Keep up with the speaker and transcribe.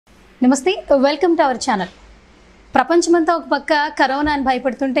నమస్తే, welcome to our channel. ప్రపంచమంతా ఒక పక్క కరోనా అని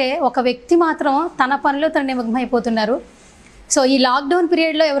భయపడుతుంటే ఒక వ్యక్తి మాత్రం తన పనిలో తను నిమగ్నమైపోతున్నారు. సో ఈ లాక్డౌన్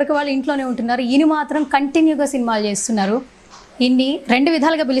పీరియడ్లో ఎవరికి వాళ్ళు ఇంట్లోనే ఉంటున్నారు. ఈయన మాత్రం కంటిన్యూగా సినిమాలు చేస్తున్నారు. ఇన్ని రెండు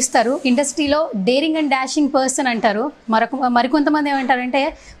విధాలుగా పిలుస్తారు. ఇండస్ట్రీలో డేరింగ్ అండ్ డాషింగ్ పర్సన్ అంటారు. మరికొంతమంది ఏమంటారంటే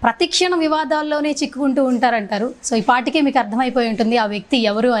ప్రతిక్షణం వివాదాల్లోనే చిక్కుకుంటూ ఉంటారంటారు. సో ఈ పాటికే మీకు అర్థమైపోయి ఉంటుంది ఆ వ్యక్తి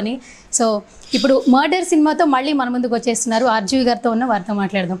ఎవరు అని. సో ఇప్పుడు మర్డర్ సినిమాతో మళ్ళీ మన ముందుకు వచ్చేస్తున్నారు. ఆర్జీవి గారితో ఉన్న వారితో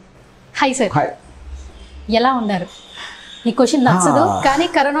మాట్లాడదాం. హాయ్ సార్, ఎలా ఉన్నారు? ఈ క్వశ్చన్ నచ్చదు కానీ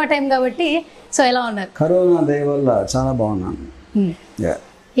కరోనా టైం కాబట్టి సో ఎలా ఉన్నారు? కరోనా దయ వల్ల చాలా బాగున్నాను.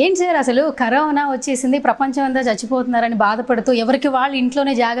 ఏంటి సార్, అసలు కరోనా వచ్చేసింది, ప్రపంచం అంతా చచ్చిపోతున్నారని బాధపడుతూ ఎవరికి వాళ్ళు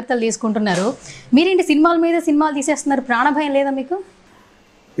ఇంట్లోనే జాగ్రత్తలు తీసుకుంటున్నారు. మీరేంటి సినిమాల మీద సినిమాలు తీసేస్తున్నారు? ప్రాణభయం లేదా మీకు?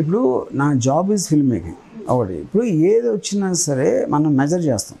 ఇప్పుడు నా జాబ్ ఈజ్ ఫిల్మ్ మేకింగ్ ఒకటి. ఇప్పుడు ఏది వచ్చినా సరే మనం మెజర్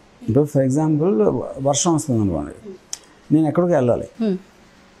చేస్తాం. ఇప్పుడు ఫర్ ఎగ్జాంపుల్ వర్షం వస్తుంది అనుకోండి, నేను ఎక్కడికి వెళ్ళాలి,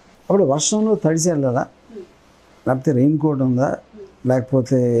 అప్పుడు వర్షంలో తడిసి వెళ్ళాలా, లేకపోతే రెయిన్ కోట్ ఉందా,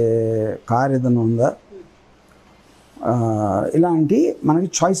 లేకపోతే కార్ ఏదైనా ఉందా, ఇలాంటి మనకి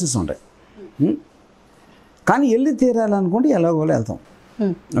చాయిసెస్ ఉంటాయి. కానీ వెళ్ళి తీరాలనుకుంటే ఎలాగో వెళ్తాం.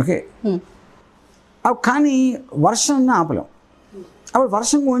 ఓకే, కానీ వర్షాన్ని ఆపలేం. అప్పుడు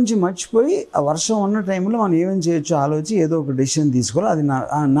వర్షం గురించి మర్చిపోయి ఆ వర్షం ఉన్న టైంలో మనం ఏమేమి చేయొచ్చో ఆలోచించి ఏదో ఒక డెసిషన్ తీసుకోవాలి. అది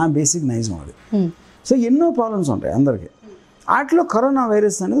నా బేసిక్ నైజం అది. సో ఎన్నో ప్రాబ్లమ్స్ ఉంటాయి అందరికీ. వాటిలో కరోనా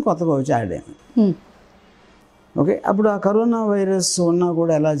వైరస్ అనేది కొత్తగా వచ్చి యాడ్ అయింది. ఓకే, అప్పుడు ఆ కరోనా వైరస్ ఉన్నా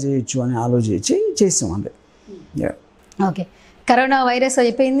కూడా ఎలా చేయొచ్చు అని ఆలోచించి చేసాం అంతే. ఓకే, కరోనా వైరస్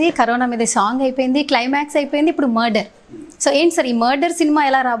అయిపోయింది, కరోనా మీద సాంగ్ అయిపోయింది, క్లైమాక్స్ అయిపోయింది, ఇప్పుడు మర్డర్. సో ఏంటి సార్ ఈ మర్డర్ సినిమా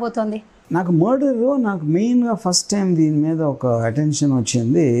ఎలా రాబోతోంది? నాకు మెయిన్గా ఫస్ట్ టైం దీని మీద ఒక అటెన్షన్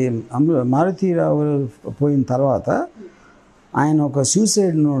వచ్చింది మారుతీరావు పోయిన తర్వాత. ఆయన ఒక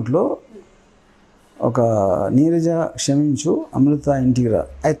సూసైడ్ నోట్లో ఒక నీరజ క్షమించు అమృత ఇంటికి రా,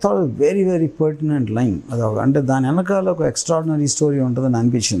 I thought very very pertinent line. అది అంటే దాని వెనకాల ఒక ఎక్స్ట్రాడినరీ స్టోరీ ఉంటుందని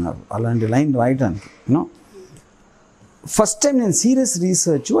అనిపించింది నాకు అలాంటి లైన్ రాయటానికి. యూనో ఫస్ట్ టైం నేను సీరియస్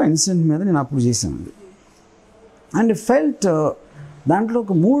రీసెర్చ్ ఆ ఇన్సిడెంట్ మీద నేను అప్పుడు చేశాను. అండ్ ఫెల్ట్ దాంట్లో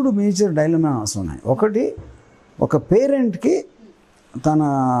ఒక 3 మేజర్ డైలమాస్ ఉన్నాయి. ఒకటి, ఒక పేరెంట్కి తన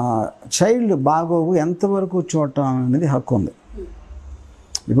చైల్డ్ బాగోగు ఎంతవరకు చూడటం అనేది హక్కు ఉంది.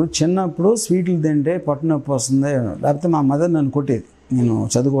 ఇప్పుడు చిన్నప్పుడు స్వీట్లు తింటే పొట్ట నొప్పి వస్తుంది, లేకపోతే మా మదర్ నన్ను కొట్టేది నేను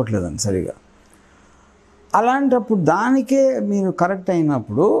చదువుకోవట్లేదని సరిగా. అలాంటప్పుడు దానికే మీరు కరెక్ట్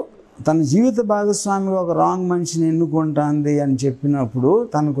అయినప్పుడు తన జీవిత భాగస్వామిగా ఒక రాంగ్ మనిషిని ఎన్నుకుంటుంది అని చెప్పినప్పుడు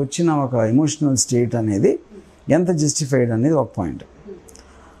తనకు వచ్చిన ఒక ఎమోషనల్ స్టేట్ అనేది ఎంత జస్టిఫైడ్ అనేది ఒక పాయింట్.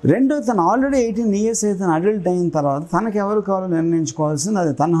 రెండో, తను ఆల్రెడీ 18 years అయితే అడల్ట్ అయిన తర్వాత తనకు ఎవరు కావాలో నిర్ణయించుకోవాల్సింది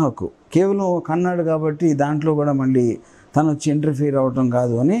అది తన హక్కు. కేవలం కన్నాడు కాబట్టి దాంట్లో కూడా మళ్ళీ తను వచ్చి ఇంటర్ఫీర్ అవ్వటం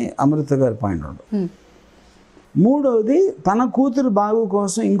కాదు అని అమృత గారి పాయింట్ ఉంటుంది. మూడవది, తన కూతురు బాగు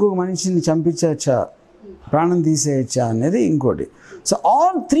కోసం ఇంకొక మనిషిని చంపించచ్చా, ప్రాణం తీసేయచ్చా అనేది ఇంకోటి. So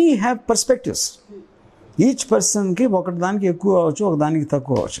all 3 have perspectives. Each పర్సన్కి ఒకదానికి ఎక్కువ అవ్వచ్చు, ఒకదానికి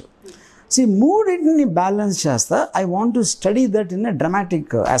తక్కువ అవ్వచ్చు. సో మూడింటిని బ్యాలెన్స్ చేస్తా. I want to study that in a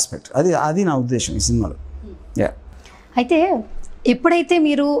dramatic aspect. అది నా ఉద్దేశం ఈ సినిమాలో. అయితే ఎప్పుడైతే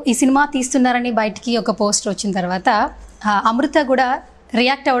మీరు ఈ సినిమా తీస్తున్నారని బయటికి ఒక పోస్టర్ వచ్చిన తర్వాత అమృత కూడా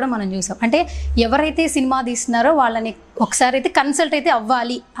రియాక్ట్ అవ్వడం మనం చూసాం. అంటే ఎవరైతే సినిమా తీస్తున్నారో వాళ్ళని ఒకసారి అయితే కన్సల్ట్ అయితే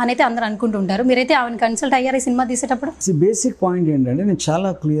అవ్వాలి అని అయితే అందరూ అనుకుంటుంటారు. మీరైతే ఆమెను కన్సల్ట్ అయ్యారు ఈ సినిమా తీసేటప్పుడు? బేసిక్ పాయింట్ ఏంటంటే నేను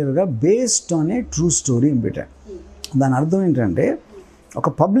చాలా క్లియర్గా based on a true story అని పెట్టాను. దాని అర్థం ఏంటంటే ఒక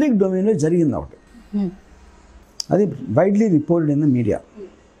పబ్లిక్ డొమైన్లో జరిగింది ఒకటి, అది widely reported in the media.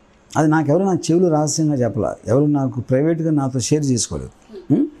 అది నాకెవరు నా చెవులు రహస్యంగా చెప్పాల, ఎవరు నాకు ప్రైవేట్గా నాతో షేర్ చేసుకోలేదు.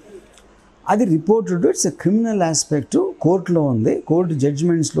 అది reported, it's a criminal aspect, కోర్టులో ఉంది, కోర్టు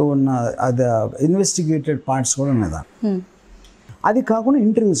జడ్జిమెంట్స్లో ఉన్న అది ఇన్వెస్టిగేటెడ్ పార్ట్స్ కూడా ఉన్నాయి దాన్ని. అది కాకుండా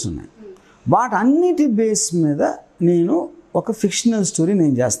ఇంటర్వ్యూస్ ఉన్నాయి. వాటన్నిటి బేస్ మీద నేను ఒక ఫిక్షనల్ స్టోరీ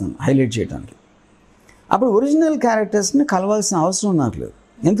నేను చేస్తున్నాను హైలైట్ చేయడానికి. అప్పుడు ఒరిజినల్ క్యారెక్టర్స్ని కలవాల్సిన అవసరం నాకు లేదు.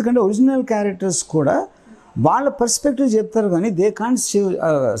 ఎందుకంటే ఒరిజినల్ క్యారెక్టర్స్ కూడా వాళ్ళ పర్స్పెక్టివ్ చెప్తారు కానీ they can't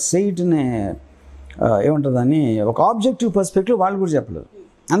say it in ఏముంటుందని ఒక ఆబ్జెక్టివ్ పర్స్పెక్టివ్ వాళ్ళు కూడా చెప్పలేరు.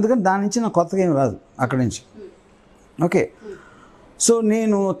 అందుకని దాని నుంచి నాకు కొత్తగా ఏం రాదు అక్కడి నుంచి. ఓకే, సో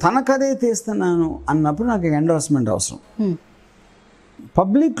నేను తన కథే తీస్తున్నాను అన్నప్పుడు నాకు ఎండోర్స్మెంట్ అవసరం.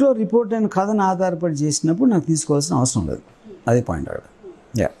 పబ్లిక్లో రిపోర్ట్ అయిన కథను ఆధారపడి చేసినప్పుడు నాకు తీసుకోవాల్సిన అవసరం లేదు. అది పాయింట్ అక్కడ.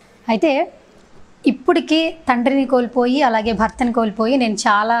 అయితే ఇప్పటికే తండ్రిని కోల్పోయి అలాగే భర్తని కోల్పోయి నేను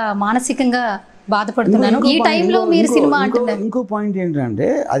చాలా మానసికంగా బాధపడుతున్నాను. ఈ టైంలో మీరు సినిమా అంటున్నారు. ఇంకో పాయింట్ ఏంటంటే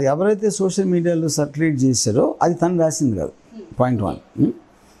అది ఎవరైతే సోషల్ మీడియాలో సర్క్యులేట్ చేశారో అది తను రాసింది కాదు. పాయింట్ 1,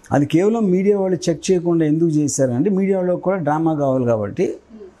 అది కేవలం మీడియా వాళ్ళు చెక్ చేయకుండా ఎందుకు చేశారంటే మీడియా వాళ్ళకి కూడా డ్రామా కావాలి కాబట్టి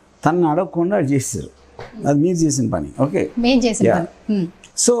తనని అడగకుండా చేశారు. అది మీరు చేసిన పని. ఓకే,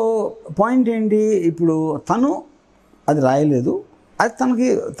 సో పాయింట్ ఏంటి, ఇప్పుడు తను అది రాయలేదు, అది తనకి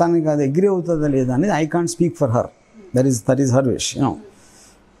అది అగ్రీ అవుతుందా లేదా అనేది I can't speak for her, that is her wish you know.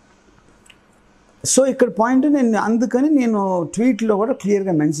 So ఇక్కడ పాయింట్ అందుకని నేను ట్వీట్లో కూడా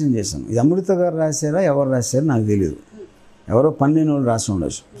క్లియర్గా మెన్షన్ చేశాను, ఇది అమృత గారు రాశారా ఎవరు రాశారో నాకు తెలియదు, ఎవరో పన్నెండు వాళ్ళు రాసి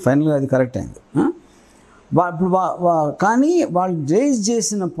ఉండొచ్చు, ఫైనల్గా అది కరెక్ట్ అయింది. కానీ వాళ్ళు రేజ్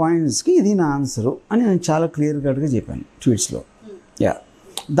చేసిన పాయింట్స్కి ఇది నా ఆన్సరు అని నేను చాలా క్లియర్ కట్గా చెప్పాను ట్వీట్స్లో.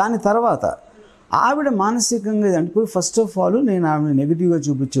 దాని తర్వాత ఆవిడ మానసికంగా అంటే ఫస్ట్ ఆఫ్ ఆల్ నేను ఆవిడ నెగిటివ్గా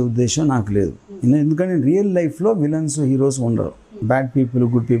చూపించే ఉద్దేశం నాకు లేదు, ఎందుకంటే రియల్ లైఫ్లో విలన్స్ హీరోస్ ఉండరు, బ్యాడ్ పీపుల్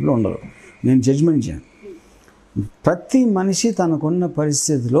గుడ్ పీపుల్ ఉండరు, నేను జడ్జ్మెంట్ చేయను. ప్రతి మనిషి తనకున్న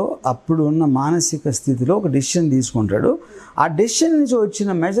పరిస్థితిలో అప్పుడు ఉన్న మానసిక స్థితిలో ఒక డెసిషన్ తీసుకుంటాడు, ఆ డెసిషన్ నుంచి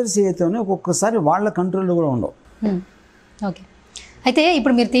వచ్చిన మెజర్స్ ఏదైతే ఉన్నాయో ఒక్కొక్కసారి వాళ్ళ కంట్రోల్లో కూడా ఉండవు. ఓకే, అయితే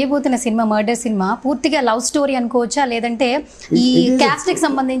ఇప్పుడు మీరు తీయబోతున్న సినిమా మర్డర్ సినిమా పూర్తిగా లవ్ స్టోరీ అనుకోవచ్చా, లేదంటే ఈ కాస్ట్కి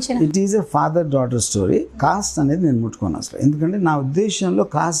సంబంధించిన? It is a father daughter story. Cost అనేది నేను ముట్టుకోను అసలు, ఎందుకంటే నా ఉద్దేశంలో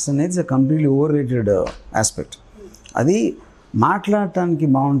కాస్ట్ అనేది కంప్లీట్లీ ఓవర్ రేటెడ్ ఆస్పెక్ట్. అది మాట్లాడటానికి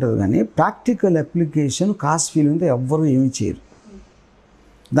బాగుంటుంది కానీ ప్రాక్టికల్ అప్లికేషన్ కాస్ట్ ఫీలింగ్తో ఎవ్వరూ ఏమీ చేయరు.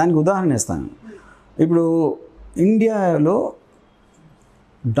 దానికి ఉదాహరణ ఇస్తాను. ఇప్పుడు ఇండియాలో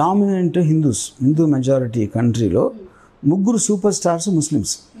డామినెంట్ హిందూ మెజారిటీ కంట్రీలో ముగ్గురు super stars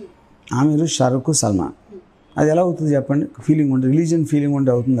Muslims, Aamir, Shahrukh, Salman. అది ఎలా అవుతుంది చెప్పండి? ఫీలింగ్ ఉంటుంది, రిలీజియన్ ఫీలింగ్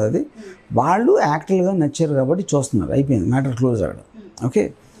ఉంటే అవుతుంది. అది వాళ్ళు యాక్టర్గా నచ్చారు కాబట్టి చూస్తున్నారు, అయిపోయింది, మ్యాటర్ క్లోజ్ అవ్వడం. ఓకే,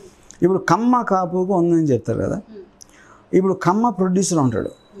 ఇప్పుడు కమ్మ కాపుకు ఉందని చెప్తారు కదా, ఇప్పుడు కమ్మ ప్రొడ్యూసర్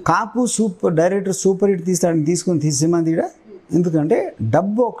ఉంటాడు, కాపు డైరెక్టర్ సూపర్ హిట్ తీసుకొని సినిమా తీయడా, ఎందుకంటే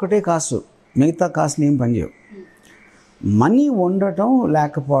డబ్బు ఒక్కటే కాస్ట్, మిగతా కాస్ట్లు ఏం పనిచేయవు. మనీ ఉండటం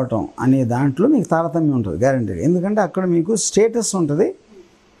లేకపోవటం అనే దాంట్లో మీకు తారతమ్యం ఉంటుంది గ్యారంటీ, ఎందుకంటే అక్కడ మీకు స్టేటస్ ఉంటుంది.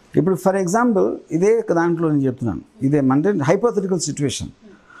 ఇప్పుడు ఫర్ ఎగ్జాంపుల్ ఇదే దాంట్లో నేను చెప్తున్నాను, ఇదే అంటే హైపోథెటికల్ సిచ్యువేషన్.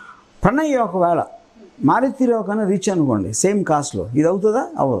 ప్రణయ్ ఒకవేళ మారుతిరావు కన్నా రిచ్ అనుకోండి, సేమ్ కాస్ట్లో, ఇది అవుతుందా?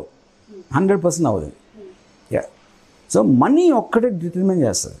 అవ్వదు, 100% అవ్వదు. సో మనీ ఒక్కటే డిటర్మిన్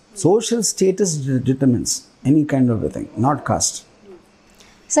చేస్తుంది, social status determines any kind of thing, not cost.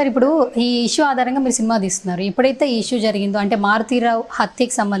 Sir, ఇప్పుడు ఈ ఇష్యూ ఆధారంగా మీరు సినిమా తీస్తున్నారు, ఎప్పుడైతే ఈ ఇష్యూ జరిగిందో అంటే మారుతీరావు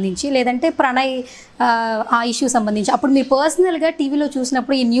హత్యకి సంబంధించి లేదంటే ప్రణయ్ ఆ ఇష్యూ సంబంధించి, అప్పుడు మీరు పర్సనల్గా టీవీలో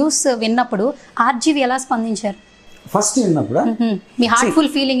చూసినప్పుడు ఈ న్యూస్ విన్నప్పుడు ఆర్జీవి ఎలా స్పందించారు? ఫస్ట్ విన్నప్పుడు మీ హార్ట్ఫుల్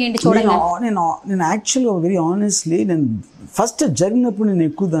ఫీలింగ్ ఏంటి చూడండి? నేను యాక్చువల్గా వెరీ ఆనెస్ట్లీ నేను ఫస్ట్ జరిగినప్పుడు నేను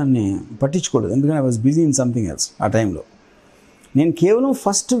ఎక్కువ దాన్ని పట్టించుకోలేదు, ఎందుకంటే I was busy in something else. ఆ టైంలో నేను కేవలం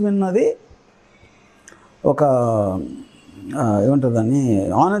ఫస్ట్ విన్నది ఒక ఏమంటారు దాన్ని,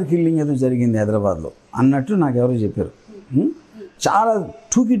 ఆనర్ కిల్లింగ్ ఏదో జరిగింది హైదరాబాద్లో అన్నట్టు నాకు ఎవరో చెప్పారు, చాలా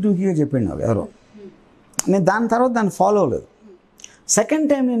టూకీగా చెప్పాడు నాకు ఎవరో. నేను దాని తర్వాత దాన్ని ఫాలో అవ్వలేదు. సెకండ్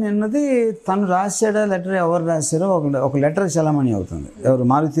టైం నేను విన్నది తను రాశాడా లెటర్, ఎవరు రాశారో ఒక లెటర్ చలామణి అవుతుంది, ఎవరు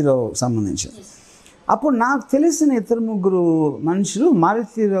మారుతిరావు సంబంధించి. అప్పుడు నాకు తెలిసిన 2-3 మనుషులు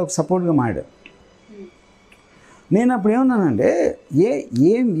మారుతిరావుకి సపోర్ట్గా మాడారు. నేను అప్పుడు ఏమన్నానంటే,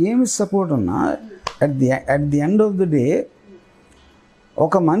 ఏమి సపోర్ట్ ఉన్నా at the end of the day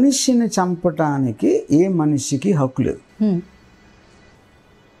ఒక మనిషిని చంపటానికి ఏ మనిషికి హక్కు లేదు.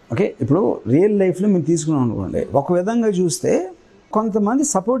 ఓకే, ఇప్పుడు రియల్ లైఫ్లో మేము తీసుకున్నాం అనుకోండి, ఒక విధంగా చూస్తే కొంతమంది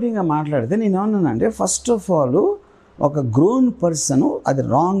సపోర్టింగ్గా మాట్లాడితే నేను ఏమన్నానంటే, ఫస్ట్ ఆఫ్ ఆల్ ఒక గ్రోన్ పర్సన్, అది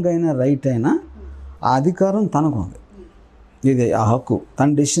రాంగ్ అయినా రైట్ అయినా ఆ అధికారం తనకు ఉంది, ఇది ఆ హక్కు తన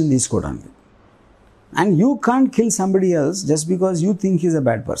డెసిషన్ తీసుకోవడానికి. And you can't kill somebody else just because you think is a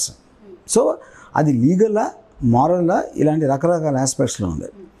bad person. So అది లీగలా, మారలా, ఇలాంటి రకరకాల ఆస్పెక్ట్స్లో ఉంది.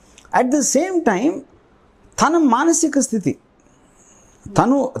 అట్ ద సేమ్ టైం తన మానసిక స్థితి,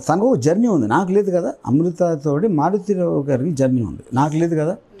 తనకు జర్నీ ఉంది, నాకు లేదు కదా. అమృతతోటి మారుతిరావు గారికి జర్నీ ఉంది, నాకు లేదు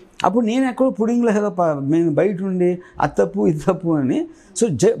కదా. అప్పుడు నేను ఎక్కడో పుడింగ్లో నేను బయట ఉండి అది తప్పు ఇది తప్పు అని. సో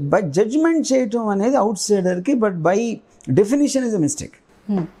బై జడ్జ్మెంట్ చేయటం అనేది out సైడర్కి, but by definition is a mistake.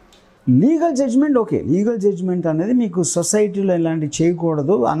 Legal judgement okay, legal judgement అనేది మీకు సొసైటీలో ఇలాంటివి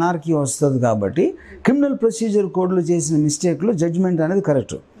చేయకూడదు, అనార్కీ వస్తుంది కాబట్టి క్రిమినల్ ప్రొసీజర్ కోడ్లో చేసిన మిస్టేక్లో జడ్జ్మెంట్ అనేది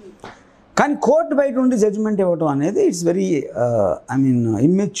కరెక్ట్. కానీ కోర్టు బయట ఉండి జడ్జ్మెంట్ ఇవ్వటం అనేది it's very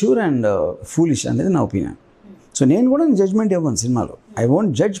immature and foolish అనేది నా ఒపీనియన్. సో నేను కూడా జడ్జ్మెంట్ ఇవ్వను సినిమాలో. I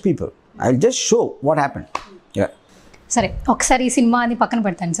won't judge people, I will just show what happened. సరే, ఒకసారి ఈ సినిమాని పక్కన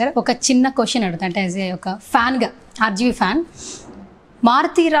పెడతాను సార్. ఒక చిన్న క్వశ్చన్ అడుగుతా, అంటే యాజ్ ఏ ఒక ఫ్యాన్గా, ఆర్జీవి ఫ్యాన్.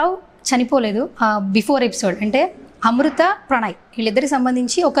 మారుతీరావు చనిపోలేదు బిఫోర్ ఎపిసోడ్, అంటే అమృత, ప్రణయ్ వీళ్ళిద్దరికి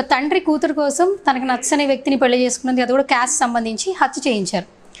సంబంధించి ఒక తండ్రి కూతురు కోసం తనకు నచ్చని వ్యక్తిని పెళ్లి చేసుకున్నది, అది కూడా క్యాస్ట్ సంబంధించి హత్య చేయించారు.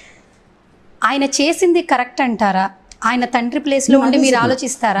 ఆయన చేసింది కరెక్ట్ అంటారా? ఆయన తండ్రి ప్లేస్లో ఉండి మీరు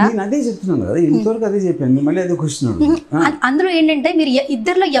ఆలోచిస్తారా? నేను అదే చెప్తున్నాను కదా, ఇంతవరకు అదే చెప్పాను, మళ్ళీ అదే క్వశ్చన్. అందులో ఏంటంటే మీరు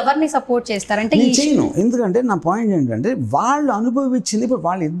ఇద్దరిలో ఎవరిని సపోర్ట్ చేస్తారంటే? నేను చేయను, ఎందుకంటే నా పాయింట్ ఏంటంటే వాళ్ళు అనుభవించింది. ఇప్పుడు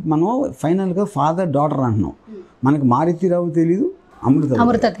వాళ్ళు మనం ఫైనల్గా ఫాదర్ డాటర్ అంటున్నాం. మనకు మారుతీరావు తెలీదు,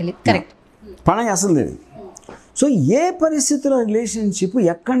 అమృత తెలియదు, కరెక్ట్, ప్రణయ్ అసలు తెలియదు. సో ఏ పరిస్థితుల్లో రిలేషన్షిప్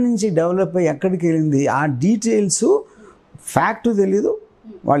ఎక్కడి నుంచి డెవలప్ అయ్యి ఎక్కడికి వెళ్ళింది ఆ డీటెయిల్స్ ఫ్యాక్ట్ తెలీదు,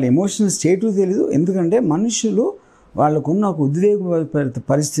 వాళ్ళ ఎమోషనల్ స్టేటు తెలీదు. ఎందుకంటే మనుషులు వాళ్ళకున్న ఒక ఉద్వేగ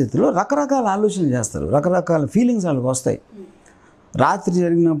పరిస్థితుల్లో రకరకాల ఆలోచనలు చేస్తారు, రకరకాల ఫీలింగ్స్ వాళ్ళకి వస్తాయి. రాత్రి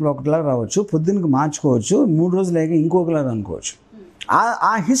జరిగినప్పుడు ఒకటిలాగా రావచ్చు, పొద్దున్నకి మార్చుకోవచ్చు, 3 రోజులైతే ఇంకొకలాగా అనుకోవచ్చు.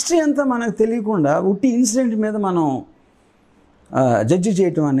 ఆ హిస్టరీ అంతా మనకు తెలియకుండా ఉట్టి ఇన్సిడెంట్ మీద మనం జడ్జి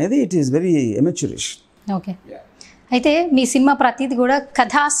చేయటం అనేది ఇట్ ఈస్ వెరీ ఎమెచ్యూరిష్. ఓకే, అయితే మీ సినిమా ప్రతిది కూడా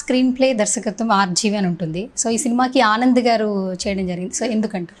కథా, స్క్రీన్ ప్లే, దర్శకత్వం RGV అని ఉంటుంది. సో ఈ సినిమాకి ఆనంద్ గారు చేయడం జరిగింది. సో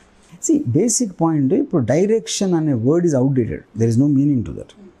ఎందుకంటే బేసిక్ పాయింట్, ఇప్పుడు డైరెక్షన్ అనే word is outdated, there is no meaning to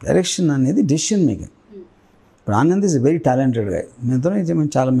that. Direction అనేది డెసిషన్ మేకింగ్. ఇప్పుడు ఆనంద్ ఈజ్ వెరీ టాలెంటెడ్ గా, మేము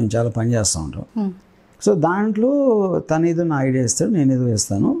చాలా పని చేస్తూ ఉంటాం. సో దాంట్లో తను ఏదో నా ఐడియా ఇస్తాడు, నేను ఏదో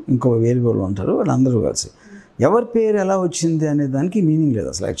వేస్తాను, ఇంకో వేరే వాళ్ళు ఉంటారు, వాళ్ళందరూ కలిసి ఎవరి పేరు ఎలా వచ్చింది అనే దానికి మీనింగ్ లేదు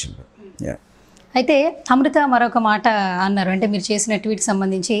అసలు యాక్చువల్గా. అయితే అమృత మరొక మాట అన్నారు, అంటే మీరు చేసిన ట్వీట్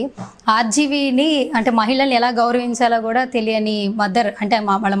సంబంధించి RGVని అంటే మహిళల్ని ఎలా గౌరవించాలో కూడా తెలియని మదర్, అంటే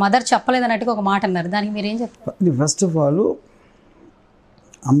వాళ్ళ మదర్ చెప్పలేదు అన్నట్టుగా ఒక మాట అన్నారు. దానికి మీరు ఏం చెప్తారు? ఫస్ట్ ఆఫ్ ఆల్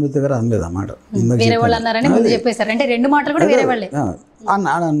అమృత గారు అనలేదు అన్నమాట, వేరే వాళ్ళు అన్నారని ముందు చెప్పేశారు. అంటే 2 మాటలు కూడా వేరే వాళ్ళే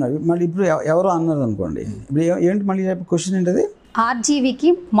అన్నారు. మళ్ళీ ఇప్పుడు ఎవరో అన్నారు అనుకోండి, ఇప్పుడు ఏంటి మళ్ళీ క్వశ్చన్ ఏంటది?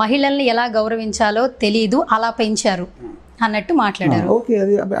 RGVకి మహిళల్ని ఎలా గౌరవించాలో తెలియదు, అలా పెంచారు అన్నట్టు మాట్లాడారు. ఓకే,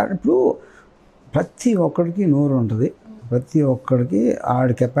 అది ఇప్పుడు ప్రతి ఒక్కడికి నోరు ఉంటుంది, ప్రతి ఒక్కడికి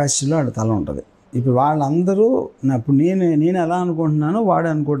ఆడి కెపాసిటీలో ఆడి తల ఉంటుంది. ఇప్పుడు వాళ్ళందరూ ఇప్పుడు నేను ఎలా అనుకుంటున్నానో వాడు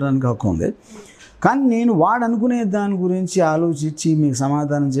అనుకోవడానికి హక్కు ఉంది. కానీ నేను వాడు అనుకునే దాని గురించి ఆలోచించి మీకు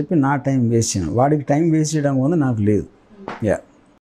సమాధానం చెప్పి నా టైం వేస్ట్ చేయను. వాడికి టైం వేస్ట్ చేయడం కూడా నాకు లేదు. యా.